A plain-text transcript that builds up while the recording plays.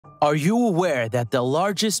Are you aware that the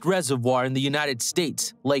largest reservoir in the United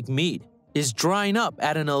States, Lake Mead, is drying up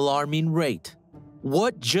at an alarming rate?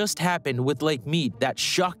 What just happened with Lake Mead that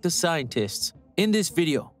shocked the scientists? In this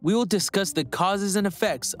video, we will discuss the causes and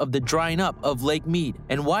effects of the drying up of Lake Mead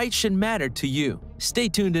and why it should matter to you. Stay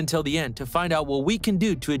tuned until the end to find out what we can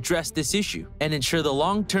do to address this issue and ensure the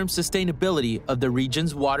long-term sustainability of the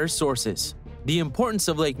region's water sources. The importance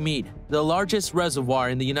of Lake Mead, the largest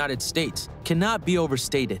reservoir in the United States, cannot be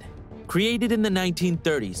overstated. Created in the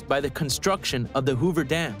 1930s by the construction of the Hoover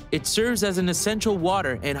Dam, it serves as an essential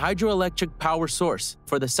water and hydroelectric power source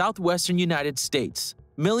for the southwestern United States.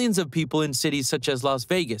 Millions of people in cities such as Las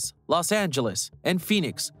Vegas, Los Angeles, and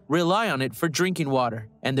Phoenix rely on it for drinking water,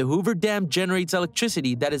 and the Hoover Dam generates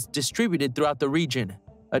electricity that is distributed throughout the region.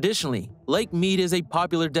 Additionally, Lake Mead is a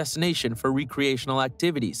popular destination for recreational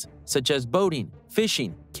activities, such as boating,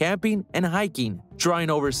 fishing, camping, and hiking, drawing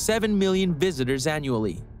over 7 million visitors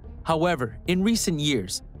annually. However, in recent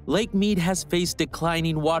years, Lake Mead has faced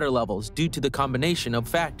declining water levels due to the combination of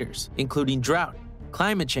factors, including drought,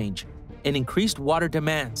 climate change, and increased water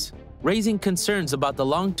demands, raising concerns about the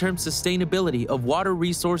long-term sustainability of water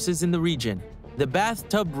resources in the region. The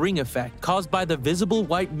bathtub ring effect caused by the visible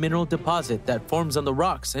white mineral deposit that forms on the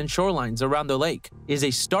rocks and shorelines around the lake is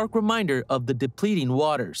a stark reminder of the depleting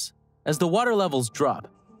waters. As the water levels drop,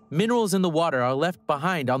 minerals in the water are left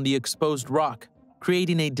behind on the exposed rock,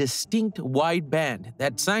 creating a distinct wide band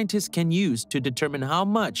that scientists can use to determine how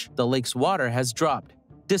much the lake's water has dropped.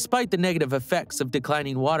 Despite the negative effects of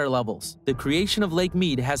declining water levels, the creation of Lake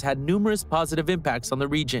Mead has had numerous positive impacts on the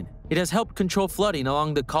region. It has helped control flooding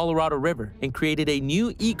along the Colorado River and created a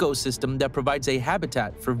new ecosystem that provides a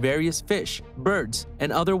habitat for various fish, birds,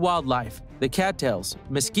 and other wildlife. The cattails,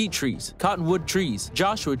 mesquite trees, cottonwood trees,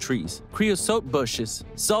 Joshua trees, creosote bushes,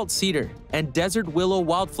 salt cedar, and desert willow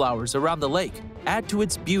wildflowers around the lake add to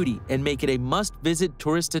its beauty and make it a must-visit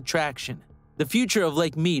tourist attraction. The future of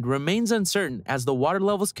Lake Mead remains uncertain as the water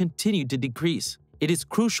levels continue to decrease. It is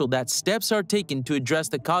crucial that steps are taken to address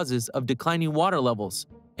the causes of declining water levels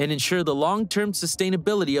and ensure the long-term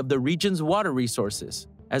sustainability of the region's water resources.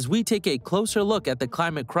 As we take a closer look at the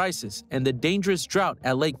climate crisis and the dangerous drought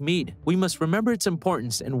at Lake Mead, we must remember its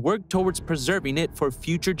importance and work towards preserving it for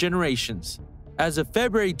future generations. As of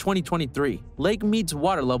February 2023, Lake Mead's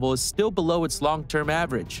water level is still below its long-term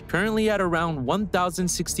average, currently at around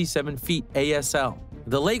 1,067 feet ASL.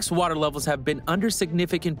 The lake's water levels have been under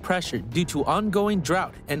significant pressure due to ongoing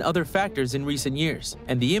drought and other factors in recent years,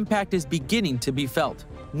 and the impact is beginning to be felt.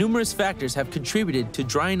 Numerous factors have contributed to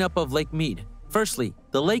drying up of Lake Mead. Firstly,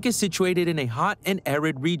 the lake is situated in a hot and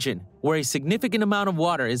arid region, where a significant amount of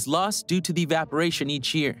water is lost due to the evaporation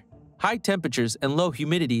each year. High temperatures and low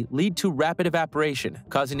humidity lead to rapid evaporation,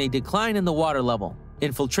 causing a decline in the water level.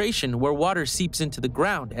 Infiltration, where water seeps into the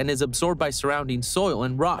ground and is absorbed by surrounding soil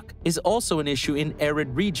and rock, is also an issue in arid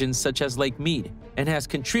regions such as Lake Mead and has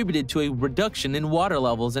contributed to a reduction in water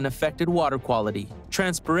levels and affected water quality.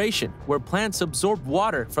 Transpiration, where plants absorb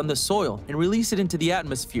water from the soil and release it into the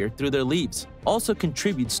atmosphere through their leaves, also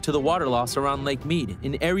contributes to the water loss around Lake Mead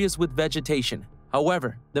in areas with vegetation.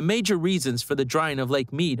 However, the major reasons for the drying of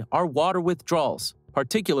Lake Mead are water withdrawals,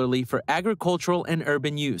 particularly for agricultural and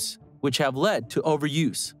urban use, which have led to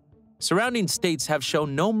overuse. Surrounding states have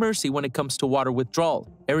shown no mercy when it comes to water withdrawal.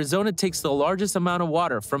 Arizona takes the largest amount of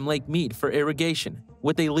water from Lake Mead for irrigation,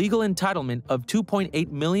 with a legal entitlement of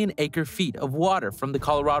 2.8 million acre-feet of water from the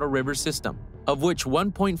Colorado River system, of which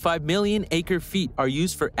 1.5 million acre-feet are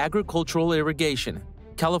used for agricultural irrigation.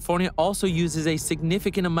 California also uses a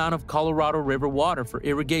significant amount of Colorado River water for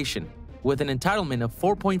irrigation, with an entitlement of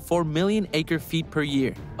 4.4 million acre-feet per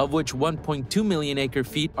year, of which 1.2 million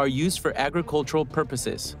acre-feet are used for agricultural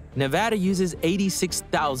purposes. Nevada uses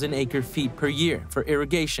 86,000 acre-feet per year for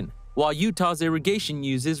irrigation, while Utah's irrigation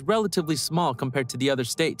use is relatively small compared to the other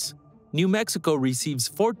states. New Mexico receives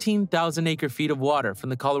 14,000 acre-feet of water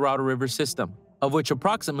from the Colorado River system, of which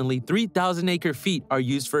approximately 3,000 acre-feet are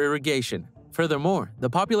used for irrigation. Furthermore, the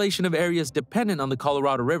population of areas dependent on the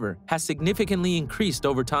Colorado River has significantly increased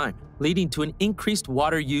over time, leading to an increased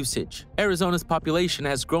water usage. Arizona's population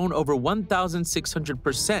has grown over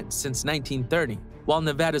 1,600% since 1930, while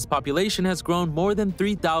Nevada's population has grown more than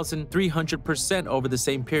 3,300% over the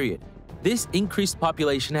same period. This increased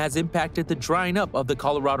population has impacted the drying up of the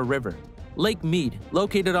Colorado River. Lake Mead,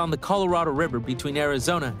 located on the Colorado River between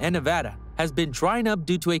Arizona and Nevada, has been drying up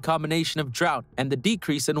due to a combination of drought and the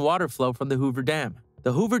decrease in water flow from the Hoover Dam.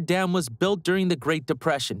 The Hoover Dam was built during the Great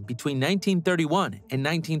Depression between 1931 and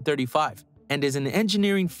 1935 and is an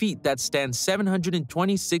engineering feat that stands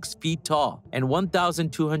 726 feet tall and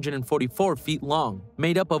 1,244 feet long,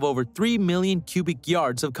 made up of over 3 million cubic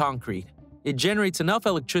yards of concrete. It generates enough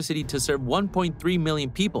electricity to serve 1.3 million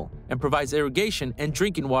people and provides irrigation and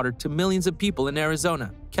drinking water to millions of people in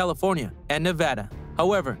Arizona, California, and Nevada.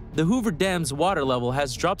 However, the Hoover Dam's water level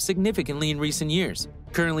has dropped significantly in recent years,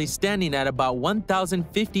 currently standing at about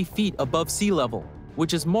 1,050 feet above sea level,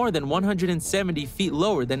 which is more than 170 feet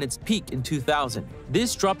lower than its peak in 2000.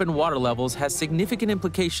 This drop in water levels has significant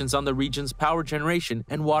implications on the region's power generation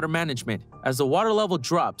and water management. As the water level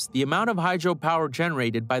drops, the amount of hydropower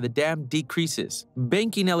generated by the dam decreases,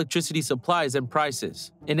 banking electricity supplies and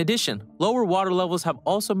prices. In addition, lower water levels have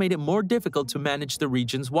also made it more difficult to manage the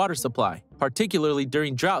region's water supply, particularly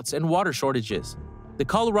during droughts and water shortages. The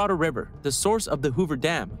Colorado River, the source of the Hoover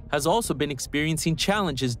Dam, has also been experiencing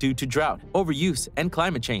challenges due to drought, overuse, and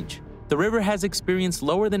climate change. The river has experienced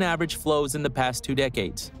lower than average flows in the past 2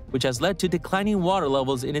 decades, which has led to declining water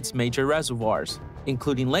levels in its major reservoirs,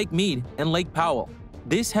 including Lake Mead and Lake Powell.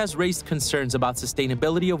 This has raised concerns about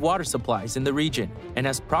sustainability of water supplies in the region and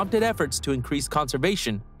has prompted efforts to increase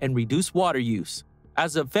conservation and reduce water use.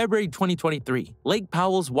 As of February 2023, Lake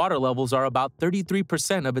Powell's water levels are about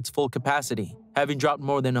 33% of its full capacity, having dropped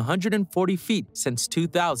more than 140 feet since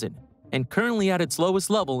 2000, and currently at its lowest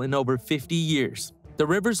level in over 50 years. The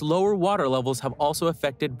river's lower water levels have also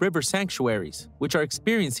affected river sanctuaries, which are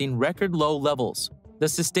experiencing record low levels. The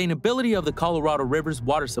sustainability of the Colorado River's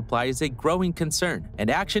water supply is a growing concern, and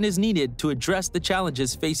action is needed to address the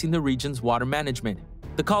challenges facing the region's water management.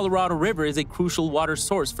 The Colorado River is a crucial water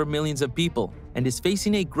source for millions of people and is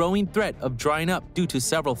facing a growing threat of drying up due to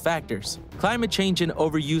several factors. Climate change and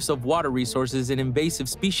overuse of water resources and invasive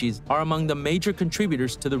species are among the major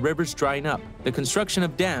contributors to the river's drying up. The construction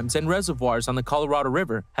of dams and reservoirs on the Colorado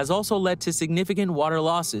River has also led to significant water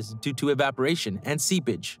losses due to evaporation and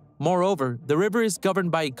seepage. Moreover, the river is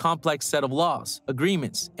governed by a complex set of laws,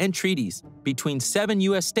 agreements, and treaties between 7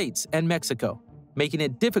 U.S. states and Mexico, making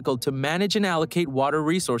it difficult to manage and allocate water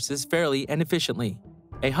resources fairly and efficiently.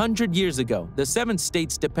 100 years ago, the 7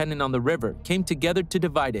 states dependent on the river came together to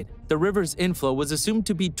divide it. The river's inflow was assumed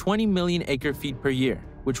to be 20 million acre-feet per year,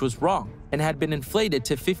 which was wrong, and had been inflated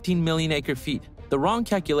to 15 million acre-feet. The wrong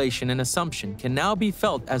calculation and assumption can now be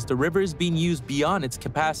felt as the river is being used beyond its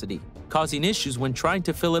capacity, causing issues when trying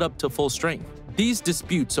to fill it up to full strength. These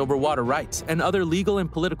disputes over water rights and other legal and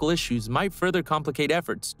political issues might further complicate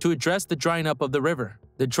efforts to address the drying up of the river.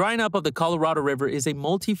 The drying up of the Colorado River is a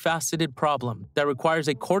multifaceted problem that requires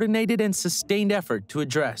a coordinated and sustained effort to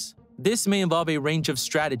address. This may involve a range of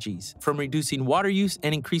strategies, from reducing water use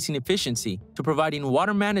and increasing efficiency to providing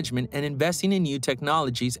water management and investing in new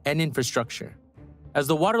technologies and infrastructure. As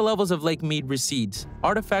the water levels of Lake Mead recedes,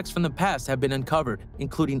 artifacts from the past have been uncovered,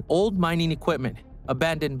 including old mining equipment,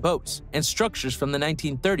 abandoned boats, and structures from the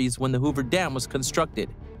 1930s when the Hoover Dam was constructed.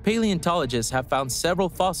 Paleontologists have found several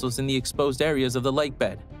fossils in the exposed areas of the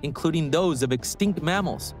lakebed, including those of extinct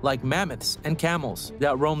mammals like mammoths and camels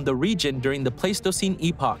that roamed the region during the Pleistocene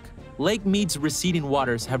epoch. Lake Mead's receding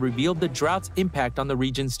waters have revealed the drought's impact on the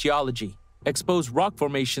region's geology. Exposed rock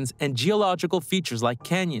formations and geological features like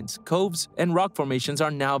canyons, coves, and rock formations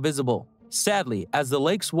are now visible. Sadly, as the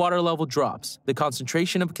lake's water level drops, the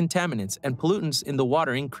concentration of contaminants and pollutants in the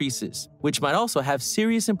water increases, which might also have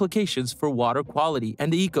serious implications for water quality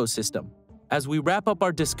and the ecosystem. As we wrap up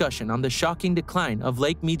our discussion on the shocking decline of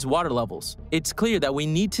Lake Mead's water levels, it's clear that we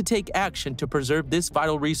need to take action to preserve this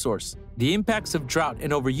vital resource. The impacts of drought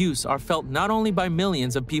and overuse are felt not only by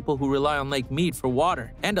millions of people who rely on Lake Mead for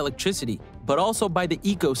water and electricity, but also by the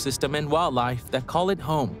ecosystem and wildlife that call it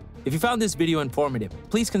home. If you found this video informative,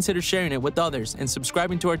 please consider sharing it with others and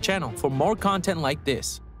subscribing to our channel for more content like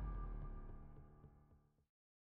this.